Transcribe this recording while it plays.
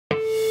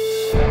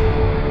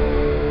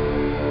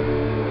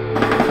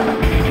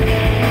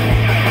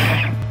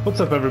What's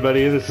up,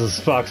 everybody? This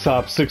is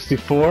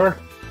FoxHop64.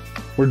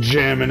 We're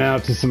jamming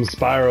out to some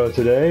Spyro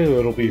today.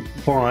 It'll be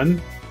fun.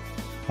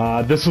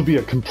 This will be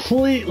a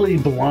completely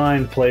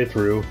blind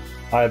playthrough.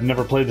 I've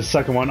never played the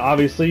second one.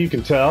 Obviously, you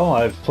can tell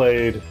I've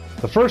played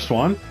the first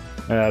one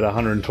at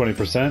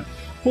 120%.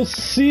 We'll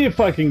see if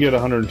I can get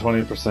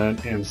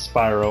 120% in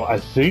Spyro. I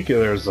think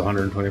there's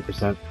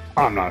 120%.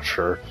 I'm not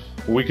sure.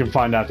 We can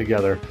find out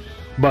together.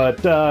 But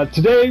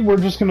today, we're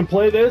just going to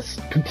play this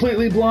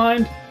completely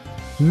blind.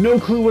 No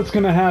clue what's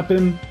going to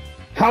happen,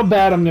 how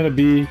bad I'm going to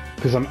be,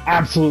 because I'm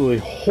absolutely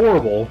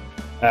horrible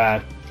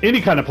at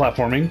any kind of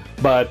platforming.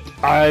 But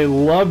I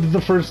loved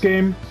the first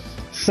game.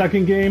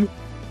 Second game,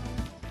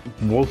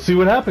 we'll see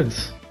what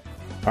happens.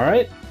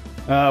 Alright,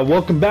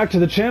 welcome back to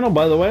the channel,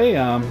 by the way.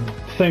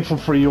 Thankful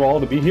for you all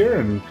to be here,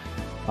 and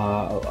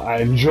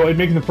I enjoyed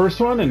making the first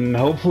one, and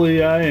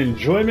hopefully I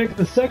enjoy making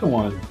the second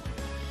one.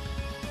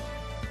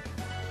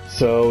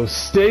 So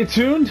stay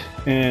tuned,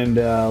 and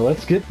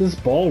let's get this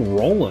ball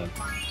rolling.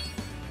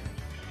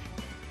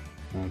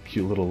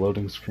 Cute little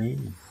loading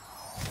screen.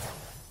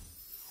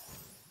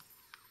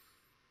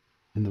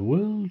 In the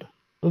world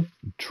of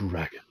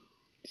dragons.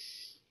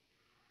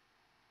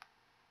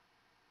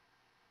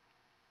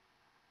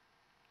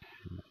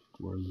 And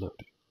we're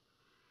loading.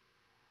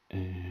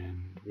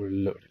 And we're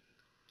loading.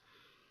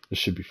 This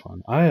should be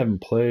fun. I haven't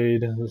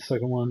played the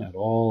second one at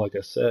all, like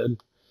I said,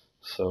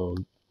 so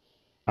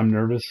I'm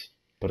nervous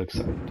but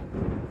excited.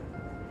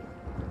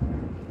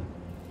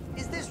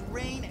 Is this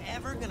rain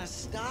ever gonna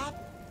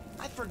stop?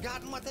 I've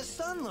forgotten what the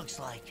sun looks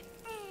like.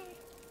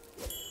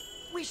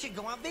 We should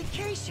go on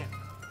vacation.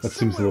 That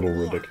seems a little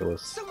warm,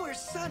 ridiculous. Somewhere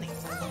sunny.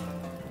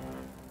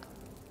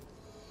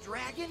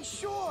 Dragon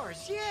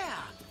Shores,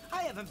 yeah.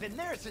 I haven't been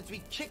there since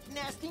we kicked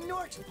Nasty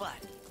Nork's butt.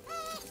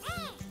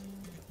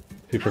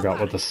 He forgot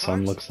what the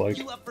sun looks like.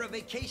 You up for a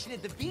vacation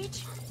at the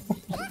beach?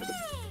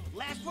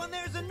 Last one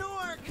there's a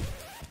Nork.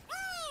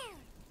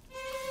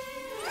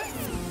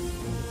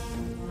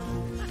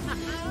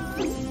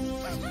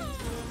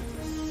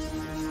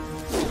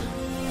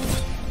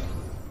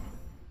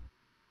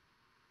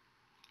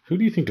 Who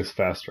do you think is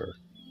faster?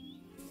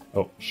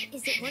 Oh,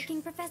 Is it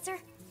working, Professor?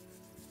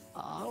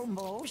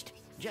 Almost.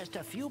 Just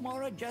a few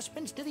more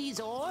adjustments to these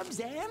orbs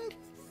and...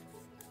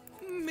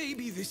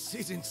 Maybe this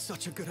isn't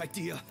such a good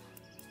idea.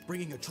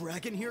 Bringing a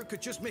dragon here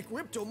could just make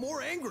Ripto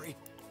more angry.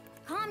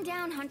 Calm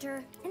down,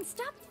 Hunter, and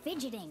stop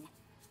fidgeting.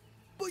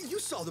 But you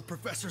saw the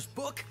professor's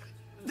book.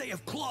 They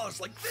have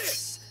claws like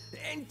this,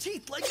 and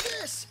teeth like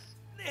this,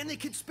 and they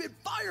can spit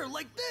fire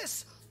like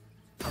this.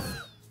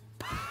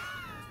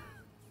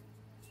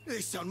 They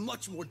sound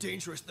much more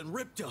dangerous than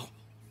Ripto.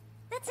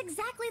 That's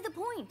exactly the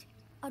point.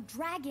 A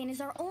dragon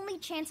is our only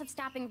chance of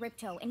stopping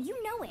Ripto, and you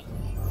know it.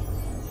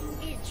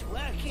 It's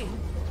working!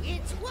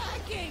 It's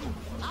working!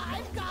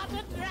 I've got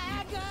a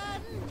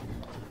dragon!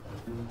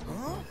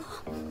 Huh?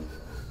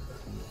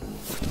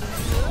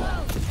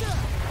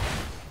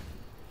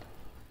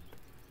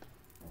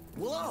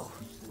 Whoa,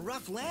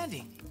 rough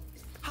landing.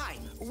 Hi,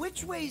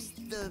 which way's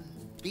the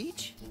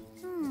beach?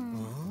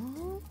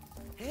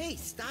 Hey,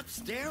 stop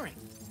staring.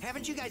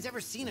 Haven't you guys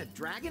ever seen a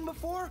dragon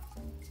before?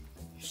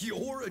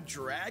 You're a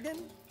dragon?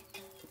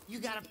 You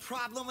got a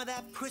problem with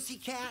that,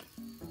 pussycat?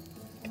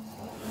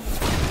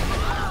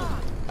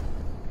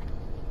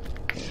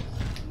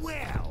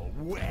 Well,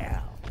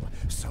 well,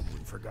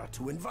 someone forgot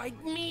to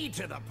invite me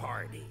to the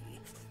party.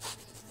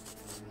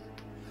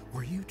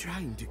 Were you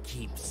trying to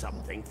keep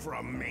something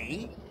from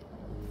me?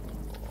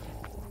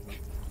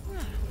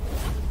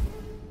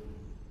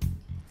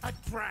 A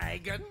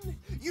dragon?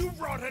 You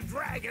brought a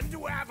dragon to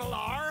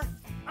Avalar?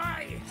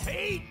 I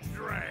hate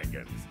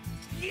dragons.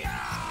 Yeah!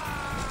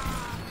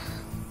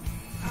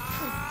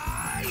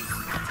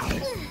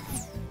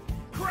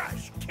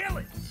 Crush! Kill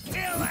it!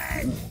 Kill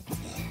it!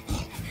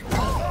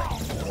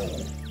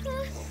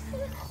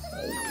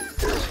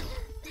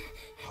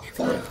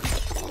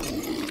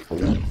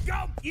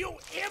 Go, you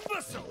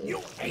imbecile!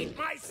 You ate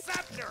my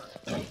scepter!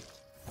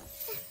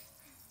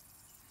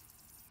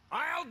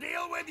 I'll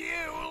deal with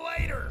you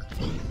later!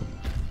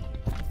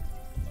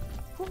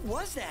 Who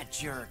was that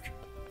jerk?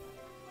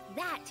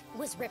 That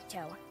was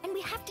Ripto, and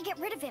we have to get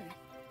rid of him.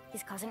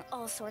 He's causing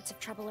all sorts of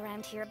trouble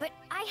around here, but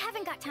I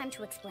haven't got time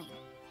to explain.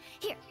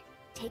 Here,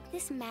 take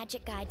this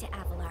magic guide to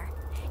Avalar.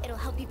 It'll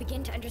help you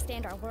begin to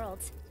understand our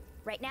worlds.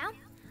 Right now,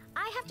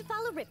 I have to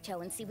follow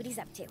Ripto and see what he's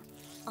up to.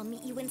 I'll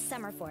meet you in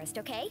Summer Forest,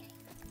 okay?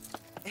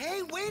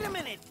 Hey, wait a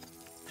minute!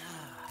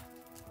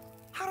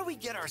 How do we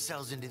get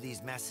ourselves into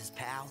these messes,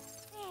 pal?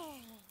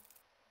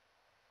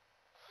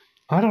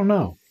 I don't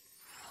know.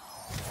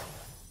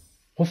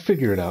 We'll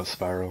figure it out,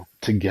 Spyro,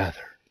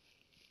 together.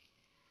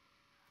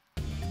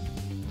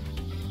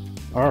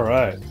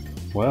 Alright,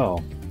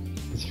 well,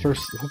 let's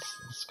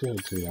go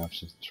to the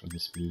options and turn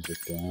this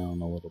music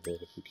down a little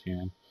bit if we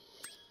can.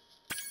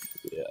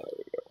 Yeah, there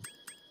we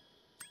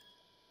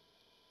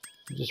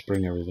go. Just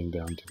bring everything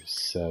down to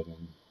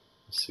 7.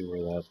 Let's see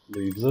where that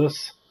leaves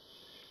us.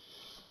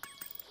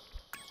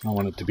 I don't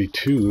want it to be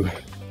too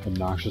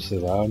obnoxiously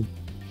loud.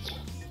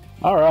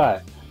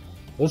 Alright,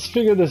 Let's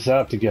figure this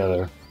out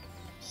together.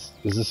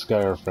 Is this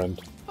guy our friend?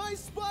 Hi,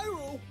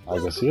 Spyro! I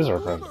guess he is our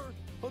friend.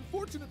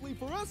 Unfortunately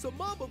for us, a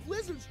mob of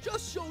lizards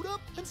just showed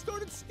up and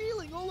started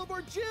stealing all of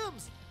our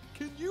gems.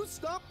 Can you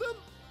stop them?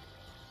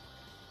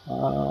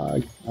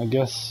 I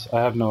guess I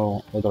have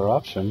no other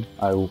option.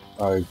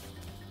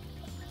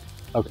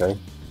 Okay.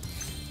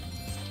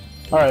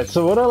 Alright,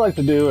 so what I like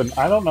to do, and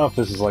I don't know if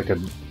this is like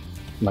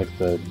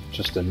the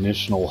just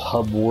initial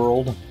hub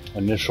world.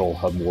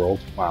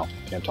 Wow,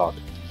 can't talk.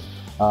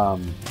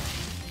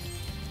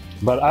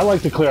 But I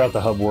like to clear out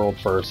the hub world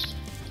first,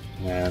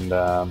 and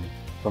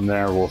from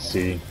there we'll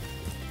see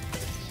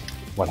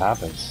what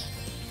happens.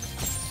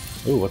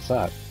 Ooh, what's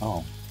that?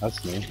 Oh,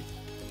 that's new.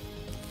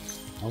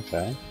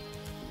 Okay.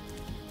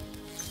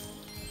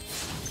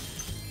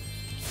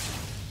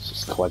 Let's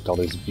just collect all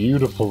these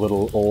beautiful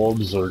little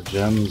orbs or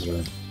gems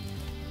or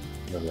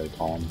whatever they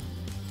call them.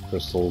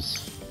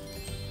 Crystals.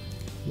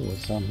 Ooh,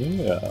 what's down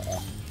here? Okay.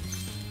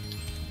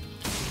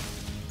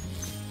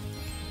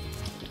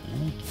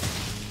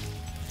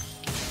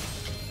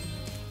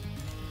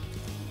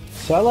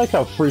 So I like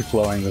how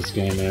free-flowing this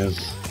game is.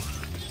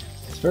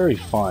 It's very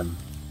fun,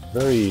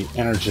 very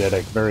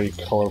energetic, very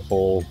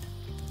colorful.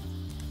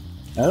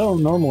 I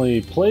don't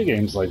normally play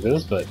games like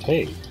this, but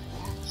hey,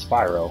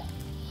 Spyro.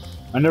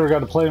 I never got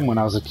to play them when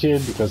I was a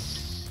kid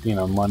because, you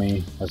know,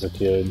 money as a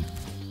kid.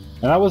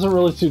 And I wasn't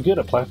really too good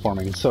at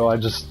platforming, so I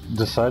just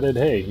decided,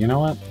 hey, you know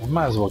what? I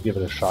might as well give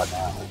it a shot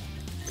now.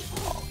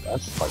 Oh,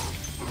 that's like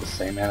the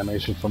same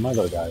animation from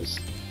other guys.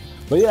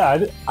 But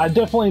yeah, I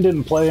definitely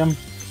didn't play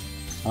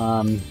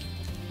them.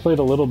 Played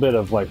a little bit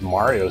of like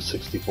Mario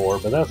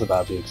 64, but that's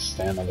about the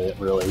extent of it,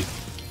 really.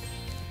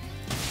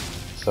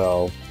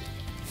 So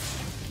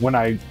when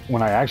I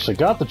actually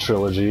got the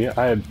trilogy,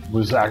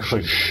 was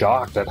actually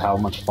shocked at how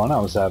much fun I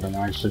was having.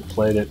 I actually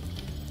played it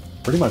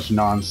pretty much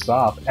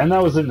non-stop, and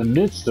that was in the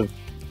midst of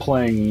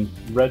playing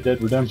Red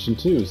Dead Redemption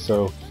 2.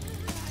 So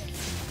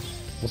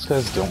those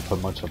guys don't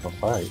put much of a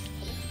fight.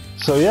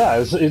 So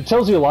yeah, it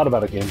tells you a lot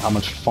about a game, how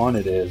much fun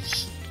it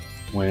is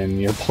when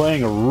you're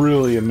playing a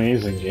really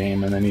amazing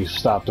game and then you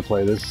stop to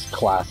play this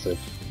classic.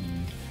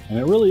 And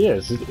it really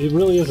is. It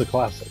really is a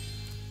classic.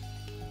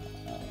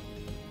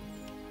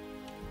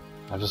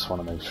 I just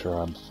want to make sure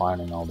I'm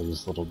finding all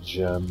these little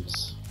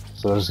gems.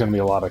 So there's going to be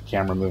a lot of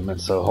camera movement,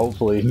 so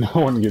hopefully no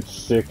one gets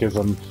sick as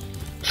I'm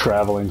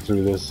traveling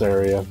through this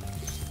area.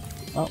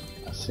 Oh,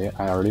 see,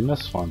 I already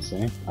missed one,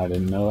 see? I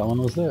didn't know that one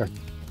was there.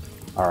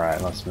 Alright,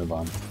 let's move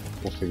on.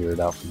 We'll figure it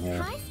out from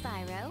here. Hi,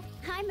 Spyro.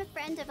 I'm a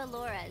friend of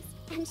Alora's,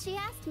 and she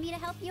asked me to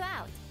help you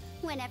out.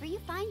 Whenever you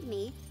find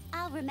me,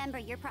 I'll remember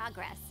your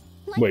progress.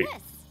 Like Wait.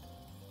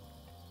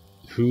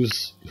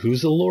 this.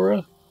 Who's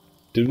Alora?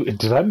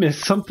 Did I miss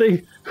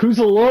something? Who's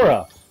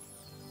Alora?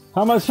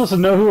 How am I supposed to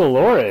know who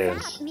Alora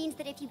is? That means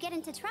that if you get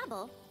into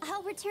trouble,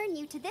 I'll return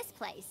you to this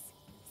place.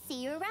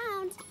 See you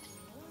around.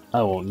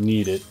 I won't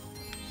need it.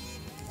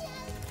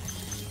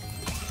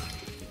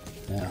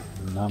 Yeah,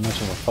 not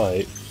much of a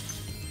fight.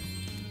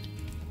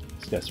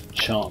 These guys are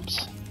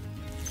chumps.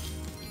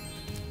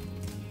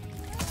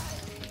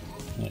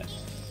 Yeah.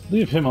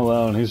 Leave him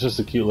alone, he's just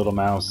a cute little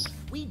mouse.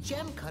 We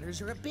gem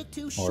cutters are a bit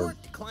too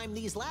short to climb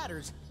these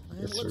ladders.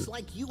 It looks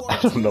like you are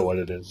I don't know what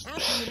it is.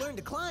 After you learn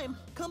to climb,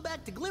 come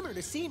back to Glimmer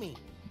to see me.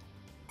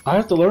 I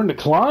have to learn to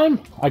climb?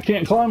 I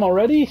can't climb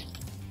already?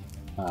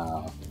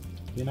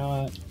 You know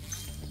what?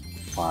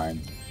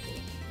 Fine.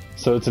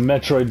 So it's a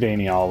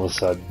Metroidvania all of a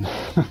sudden.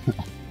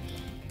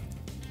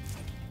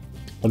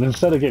 But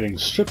instead of getting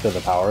stripped of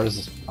the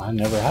powers, I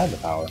never had the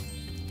power.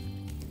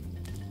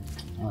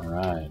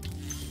 Alright.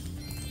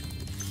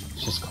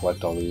 Let's just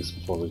collect all these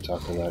before we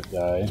talk to that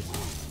guy.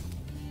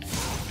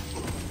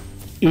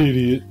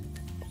 Idiot.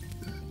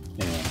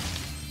 Yeah.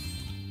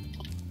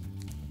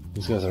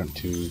 These guys aren't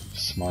too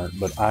smart,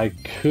 but I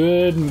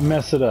could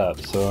mess it up,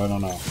 so I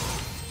don't know.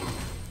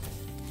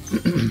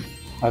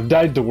 I've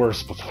died to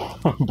worse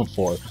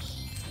before.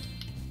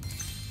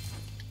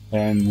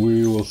 And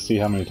we will see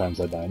how many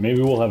times I die.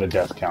 Maybe we'll have a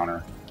death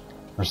counter.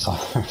 Or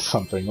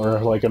something.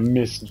 Or like a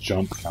missed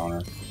jump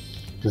counter.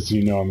 Because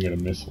you know I'm going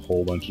to miss a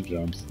whole bunch of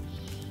jumps.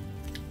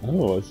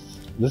 Oh,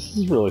 this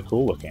is really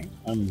cool looking.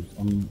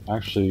 I'm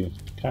actually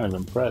kind of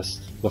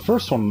impressed. The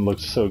first one looked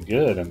so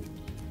good, and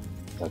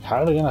like, how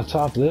are they gonna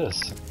top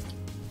this?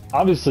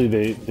 Obviously,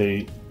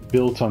 they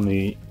built on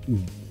the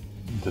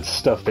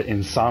stuff that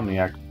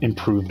Insomniac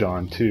improved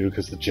on too,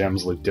 because the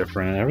gems look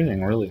different, and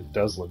everything really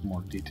does look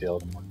more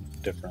detailed and more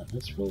different.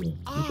 It's really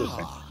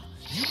interesting.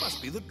 You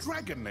must be the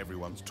dragon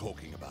everyone's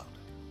talking about.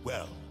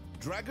 Well,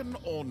 dragon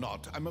or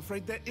not, I'm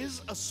afraid there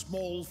is a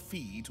small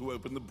fee to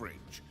open the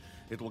bridge.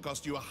 It will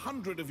cost you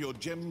 100 of your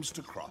gems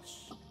to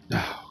cross.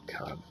 Oh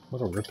god,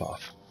 what a ripoff.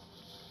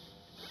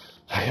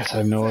 I guess I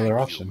have no other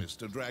option. Thank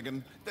you, Mr.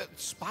 Dragon.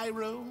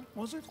 Spyro,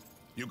 was it?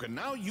 You can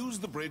now use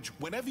the bridge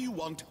whenever you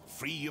want,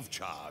 free of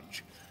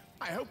charge.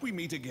 I hope we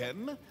meet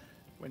again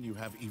when you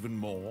have even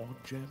more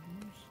gems.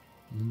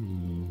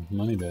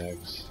 Money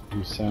bags.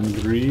 You sound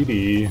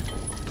greedy.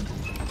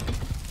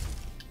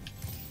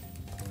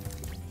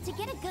 To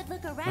get a good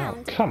look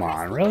around, come press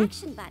on, the really?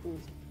 action button.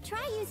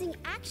 Try using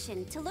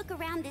action to look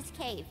around this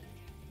cave.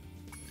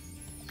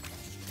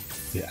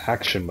 The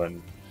action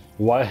button.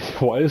 Why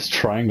is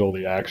triangle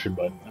the action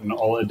button? And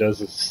all it does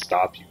is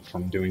stop you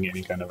from doing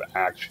any kind of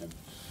action.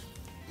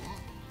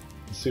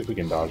 Let's see if we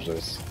can dodge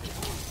this.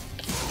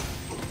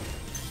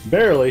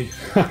 Barely!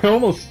 I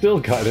almost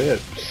still got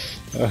hit.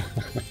 That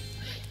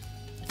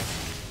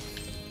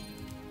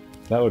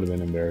would have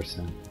been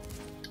embarrassing.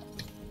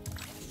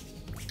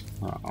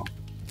 Uh-oh.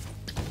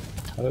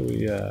 How do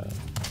we, I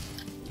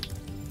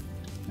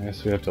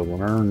guess we have to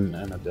learn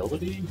an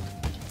ability?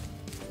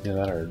 Yeah,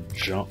 that or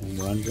jump,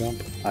 run jump?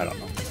 I don't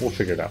know. We'll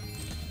figure it out.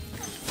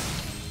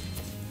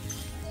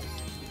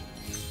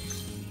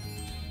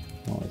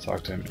 I don't want to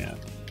talk to him yet.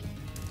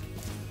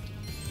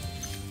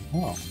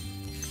 Oh.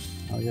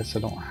 I guess I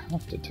don't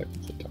have to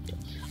technically talk to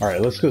him.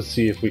 Alright, let's go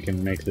see if we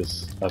can make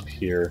this up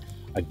here.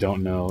 I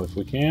don't know if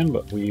we can,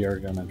 but we are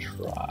gonna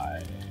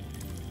try.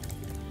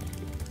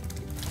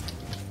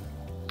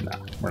 Nah,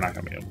 we're not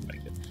gonna be able to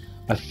make it.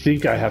 I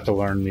think I have to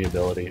learn the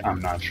ability. I'm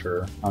not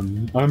sure.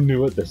 I'm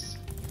new at this.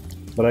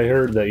 But I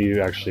heard that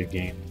you actually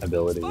gain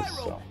abilities, Spyro,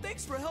 so.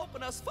 thanks for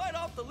helping us fight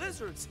off the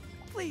lizards.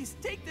 Please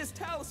take this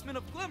talisman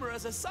of glimmer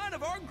as a sign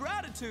of our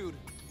gratitude.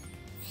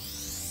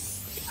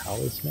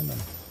 Talisman?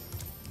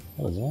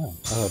 What is that?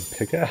 Oh, a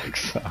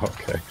pickaxe?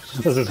 Okay.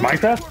 Is this The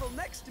Minecraft? portal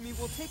next to me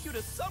will take you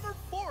to Summer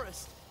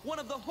Forest, one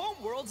of the home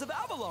worlds of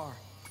Avalar.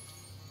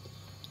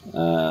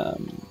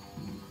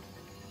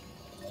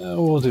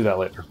 We'll do that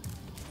later.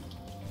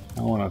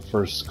 I want to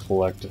first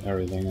collect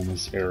everything in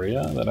this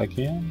area that I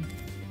can.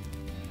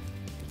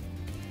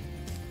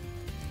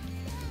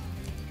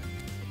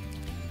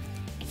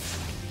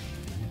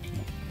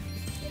 Okay.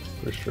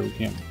 Pretty sure we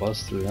can't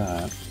bust through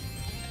that.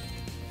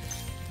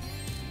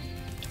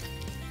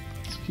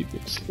 Let's keep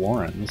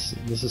exploring.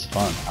 This is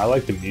fun. I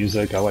like the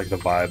music. I like the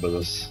vibe of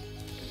this.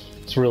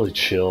 It's really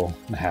chill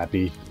and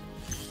happy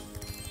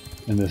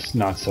in this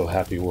not so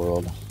happy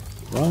world.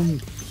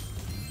 Run.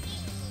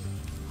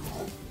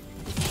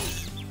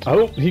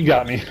 Oh, he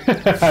got me.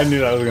 I knew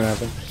that was gonna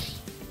happen.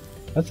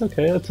 That's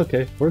okay, that's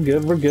okay. We're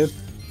good, we're good.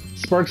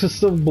 Sparks is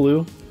still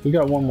blue. We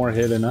got one more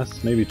hit in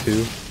us, maybe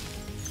two.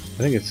 I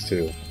think it's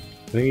two.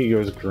 I think he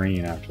goes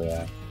green after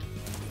that.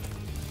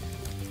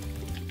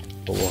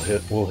 But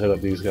we'll hit up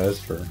these guys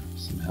for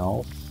some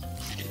health.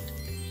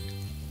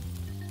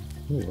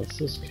 Ooh, what's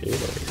this cave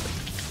over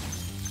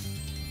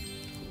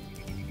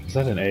here? Is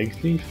that an egg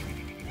thief?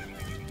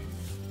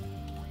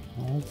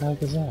 What the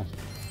heck is that?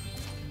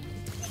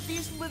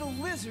 These little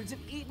lizards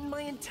have eaten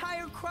my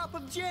entire crop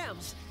of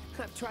gems.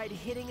 I've tried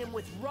hitting them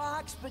with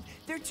rocks, but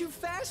they're too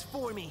fast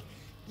for me.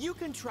 You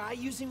can try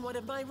using one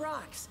of my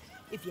rocks.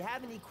 If you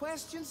have any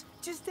questions,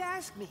 just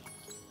ask me.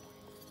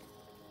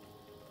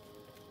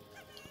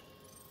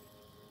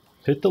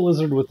 Hit the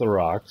lizard with the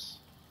rocks.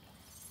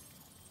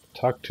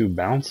 Talk to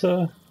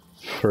Bouncer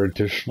for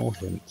additional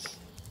hints.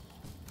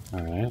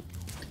 Alright.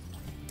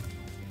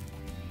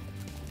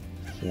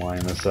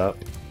 Line this up.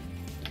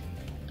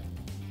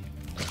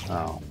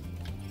 Oh.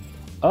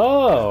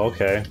 Oh,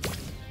 okay.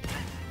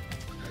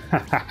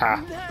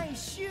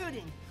 Nice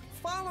shooting.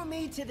 Follow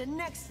me to the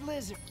next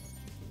lizard.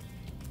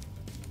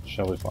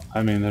 Shall we follow?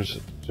 I mean, there's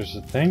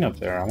a thing up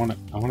there. I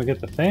wanna get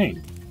the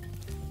thing.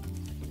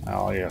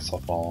 Oh, I guess I'll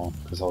follow him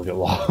because I'll get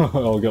lost.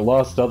 I'll get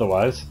lost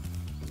otherwise.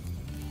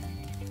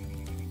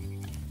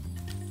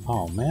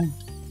 Oh man,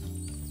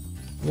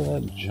 look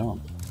at that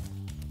jump.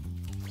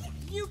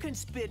 You can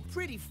spit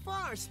pretty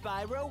far,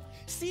 Spyro.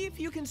 See if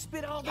you can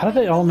spit all the How do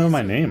way they to all the know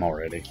my lizard. name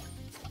already?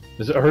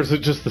 Or is it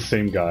just the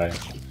same guy?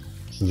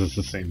 Since it's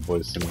the same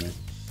voice anyway.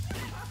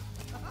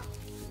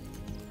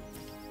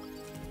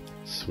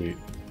 Sweet.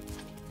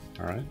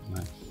 Alright,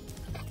 nice.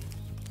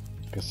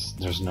 Guess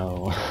there's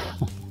no...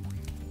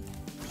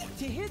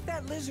 To hit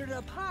that lizard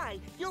up high,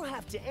 you'll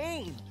have to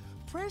aim.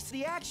 Press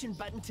the action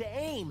button to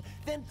aim,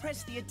 then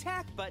press the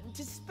attack button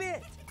to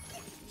spit.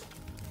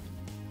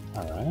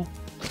 Alright.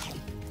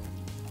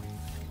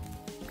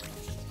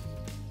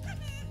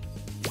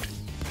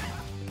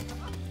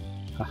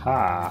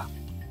 Haha.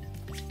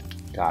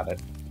 Got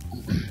it.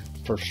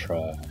 First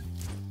try.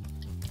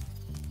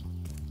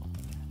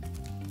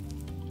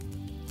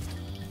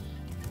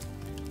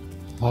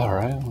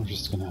 Alright, we're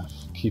just gonna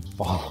keep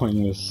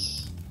following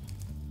this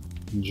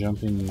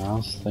jumping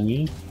mouse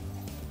thingy.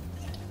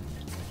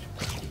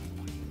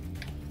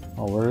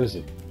 Oh, where is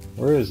he?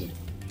 Where is he?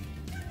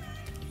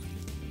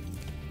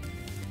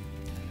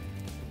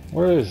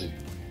 Where is he?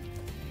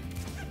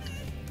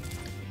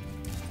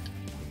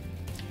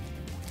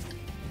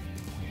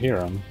 I hear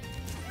him.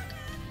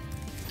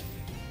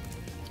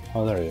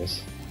 Oh, there he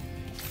is.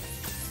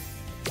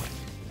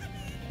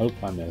 Oh,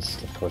 I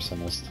missed. Of course I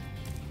missed.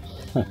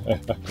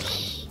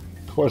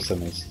 Of course I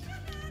missed.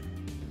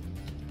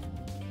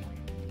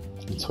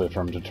 Let's wait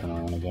for him to turn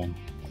around again.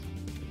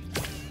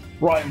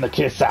 Right in the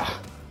kisser!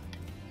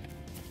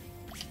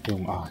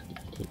 Boom. Ah,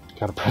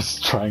 gotta press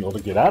triangle to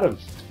get out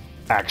of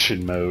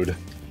action mode.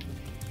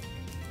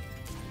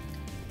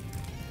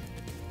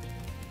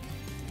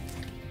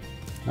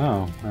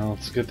 Oh, well,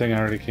 it's a good thing I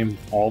already came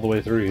all the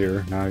way through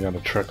here. Now I gotta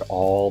trek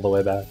all the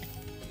way back.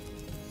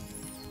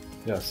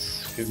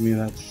 Yes, give me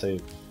that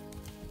safe.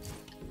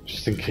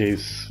 Just in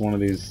case one of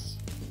these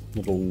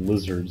little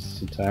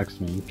lizards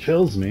attacks me and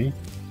kills me,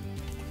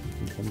 I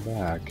can come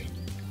back.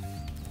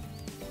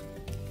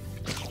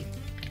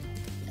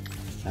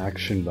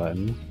 Action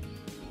button.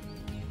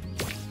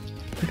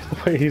 Look at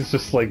the way he's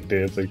just like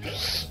dancing.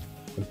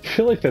 I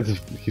feel like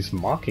he's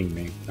mocking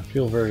me. I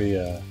feel very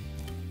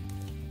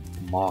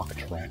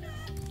mocked right now.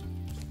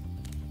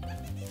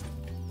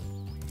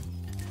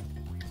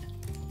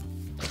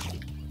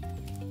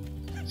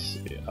 Let's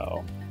see.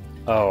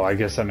 Oh, I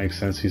guess that makes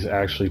sense. He's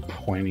actually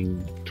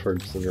pointing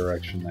towards the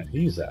direction that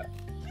he's at.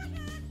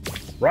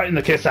 Right in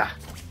the kisser!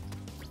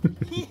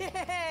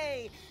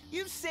 Yay!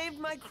 You've saved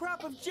my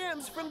crop of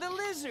gems from the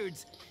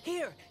lizards.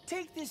 Here,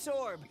 take this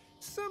orb.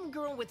 Some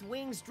girl with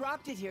wings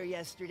dropped it here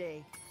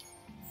yesterday.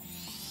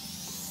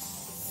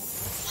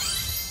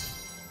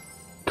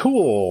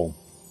 Cool!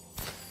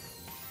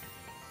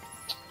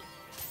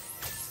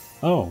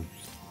 Oh,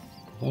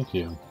 thank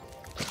you.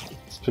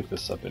 Let's pick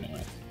this up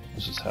anyway.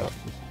 Let's just have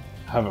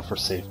it for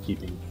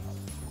safekeeping.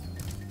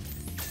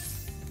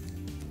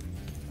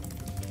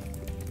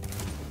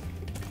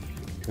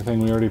 Good thing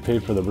we already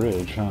paid for the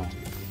bridge, huh?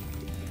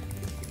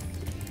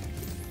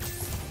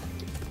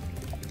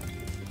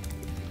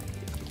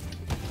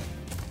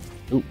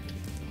 Ooh.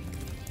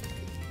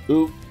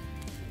 Ooh.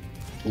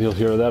 You'll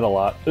hear that a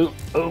lot. Ooh.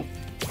 Ooh.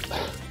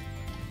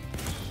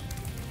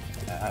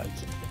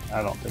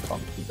 I don't think I'll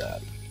do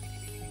that.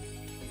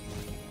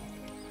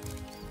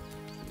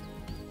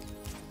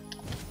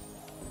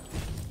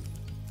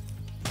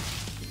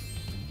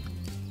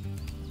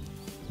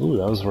 Ooh,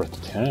 that was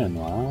worth 10.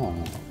 Wow.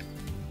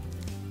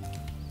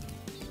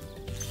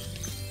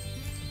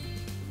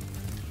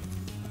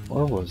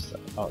 Where was that?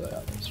 Oh,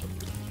 that was right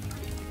there.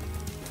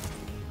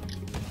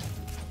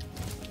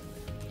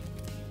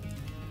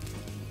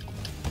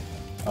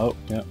 Oh,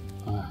 yep.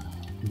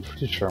 I'm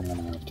pretty sure I'm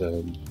gonna have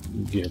to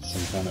get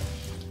some kind of...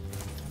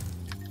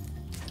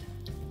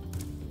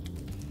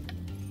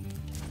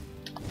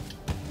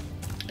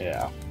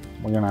 Yeah,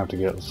 we're gonna have to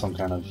get some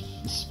kind of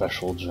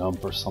special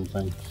jump or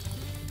something.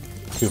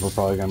 People are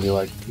probably gonna be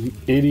like, "You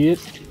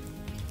idiot!"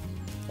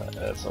 But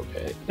that's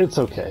okay. It's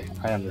okay.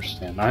 I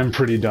understand. I'm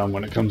pretty dumb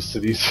when it comes to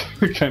these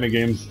kind of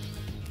games.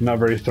 Not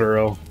very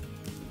thorough.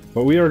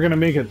 But we are gonna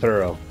make it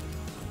thorough.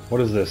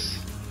 What is this?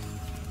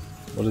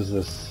 What is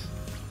this?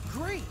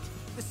 Great!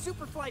 The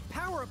Superfly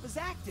power-up is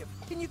active,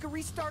 and you can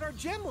restart our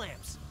gem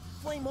lamps.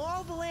 Flame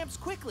all the lamps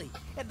quickly,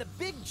 and the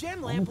big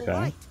gem lamp will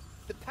light.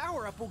 The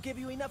power-up will give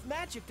you enough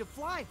magic to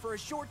fly for a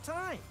short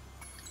time.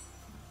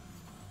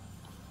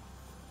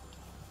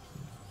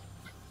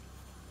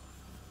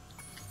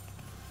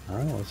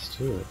 Alright, let's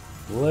do it.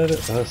 Let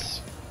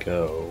us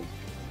go.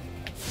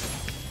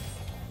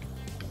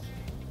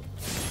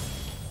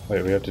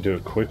 Wait, we have to do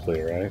it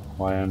quickly, right?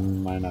 Why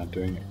am I not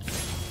doing it?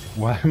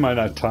 Why am I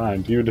not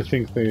timed? You would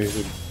think they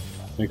would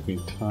make me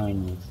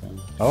time this thing.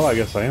 Oh, I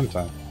guess I am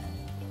timed.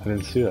 I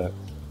didn't see that.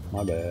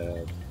 My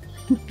bad.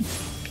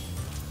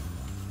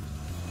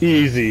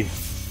 Easy.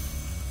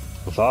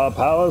 With our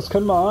powers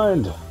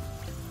combined.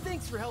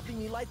 Thanks for helping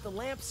me light the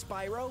lamp,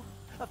 Spyro.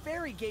 A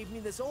fairy gave me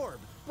this orb,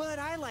 but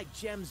I like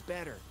gems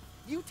better.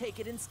 You take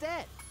it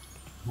instead.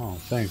 Oh,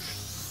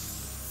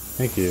 thanks.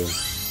 Thank you.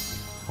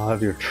 I'll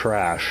have your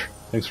trash.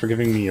 Thanks for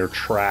giving me your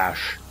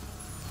trash.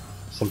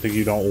 Something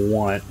you don't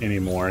want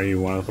anymore, you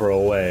want to throw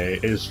away,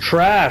 is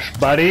trash,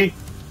 buddy!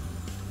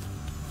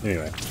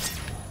 Anyway.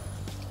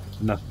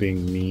 Enough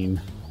being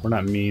mean. We're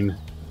not mean.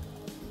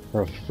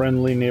 We're a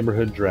friendly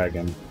neighborhood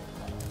dragon.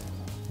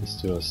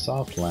 Let's do a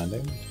soft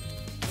landing.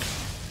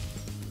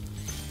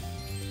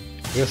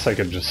 I guess I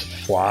could just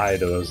fly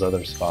to those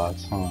other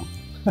spots, huh?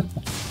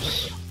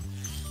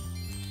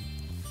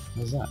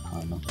 What's that? I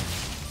don't know.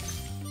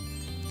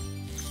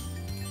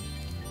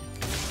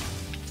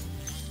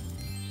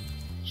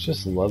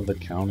 Just love the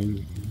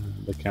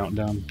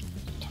countdown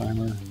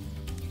timer.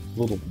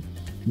 Little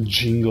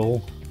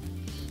jingle.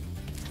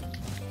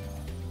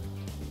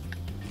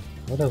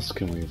 What else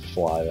can we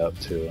fly up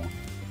to?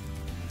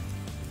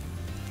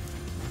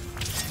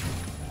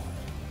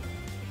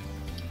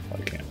 I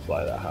can't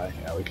fly that high.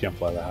 Yeah, we can't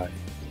fly that high.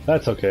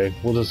 That's okay.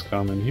 We'll just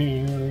come in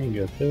here and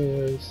get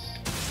this.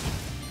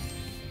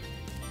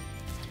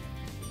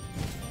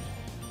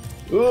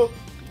 Ooh.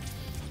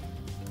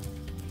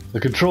 The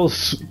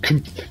controls,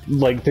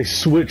 like, they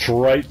switch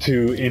right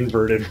to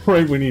inverted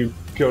right when you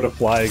go to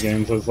fly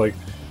again, so it's like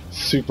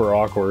super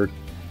awkward.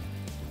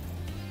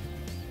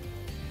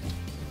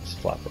 Let's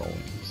flap our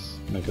wings.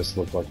 Make us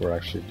look like we're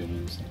actually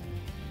doing something.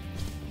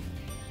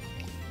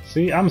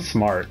 See, I'm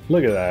smart.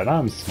 Look at that,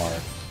 I'm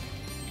smart.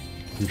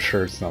 I'm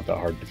sure it's not that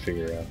hard to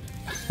figure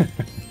out.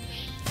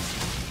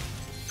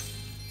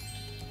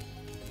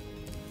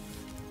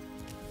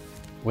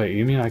 Wait,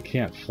 you mean I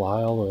can't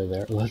fly all the way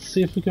there? Let's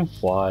see if we can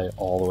fly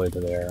all the way to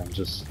there and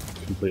just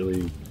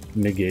completely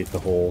negate the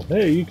whole,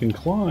 hey, you can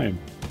climb!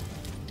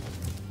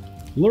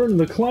 Learn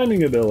the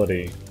climbing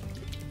ability!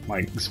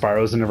 Like,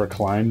 Spyro's never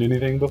climbed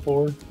anything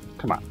before?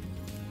 Come on.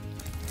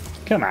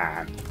 Come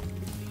on.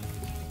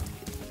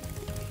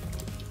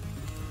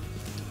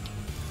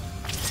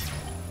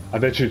 I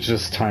bet you it's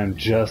just timed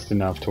just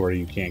enough to where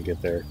you can't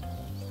get there.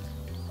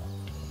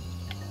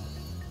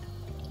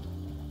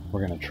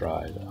 We're gonna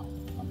try, though.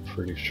 I'm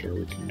pretty sure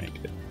we can make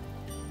it.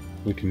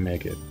 We can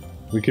make it.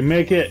 We can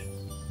make it!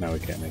 No, we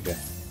can't make it.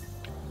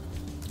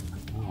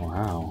 Oh,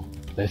 wow.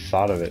 They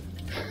thought of it.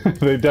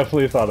 They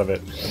definitely thought of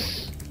it.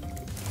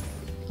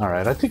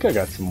 Alright, I think I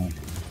got some...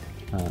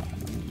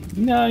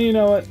 no, you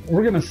know what?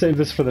 We're gonna save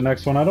this for the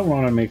next one. I don't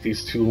want to make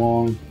these too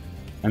long.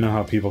 I know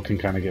how people can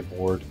kind of get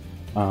bored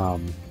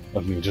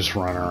of me just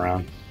running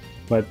around.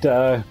 But,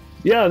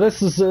 yeah,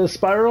 this is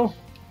Spyro.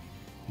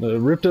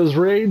 Ripto's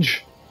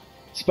Rage.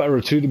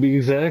 Spyro 2 to be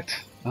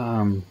exact.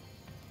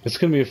 It's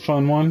gonna be a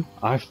fun one.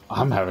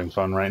 I'm having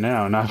fun right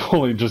now, and I've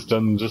only just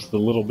done just a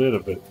little bit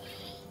of it.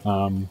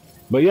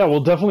 But yeah,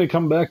 we'll definitely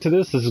come back to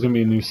this. This is gonna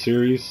be a new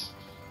series.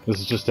 This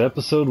is just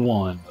episode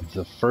 1 of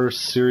the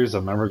first series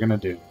I'm ever gonna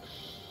do.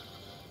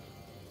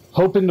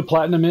 Hoping to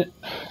platinum it.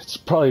 It's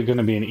probably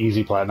gonna be an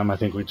easy platinum. I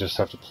think we just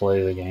have to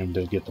play the game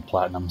to get the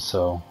platinum,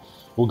 so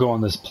we'll go on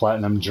this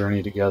platinum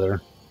journey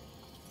together.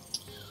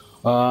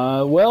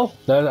 Well,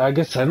 I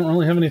guess I don't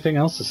really have anything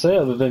else to say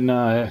other than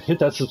hit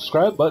that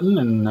subscribe button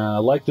and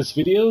like this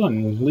video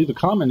and leave a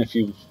comment if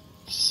you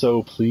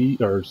so please,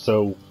 or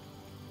so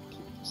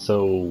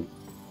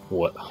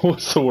what?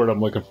 What's the word I'm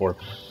looking for?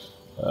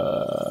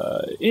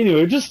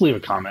 Anyway, just leave a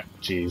comment.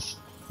 Jeez,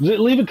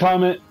 leave a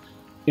comment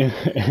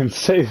and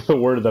say the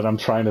word that I'm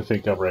trying to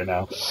think of right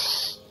now.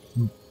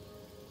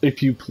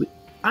 If you please,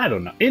 I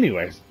don't know.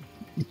 Anyways.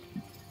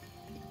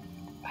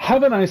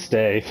 Have a nice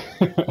day.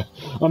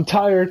 I'm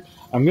tired.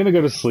 I'm gonna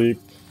go to sleep.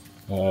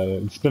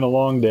 It's been a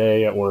long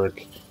day at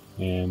work,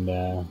 and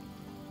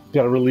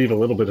got to relieve a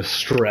little bit of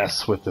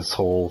stress with this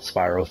whole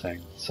Spyro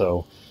thing.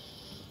 So,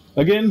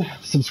 again,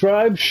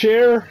 subscribe,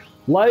 share,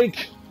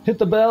 like, hit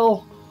the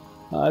bell,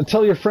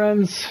 tell your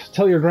friends,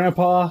 tell your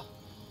grandpa,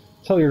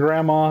 tell your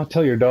grandma,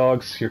 tell your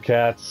dogs, your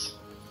cats,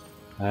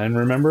 and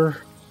remember,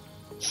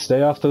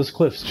 stay off those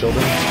cliffs,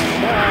 children.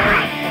 Bye!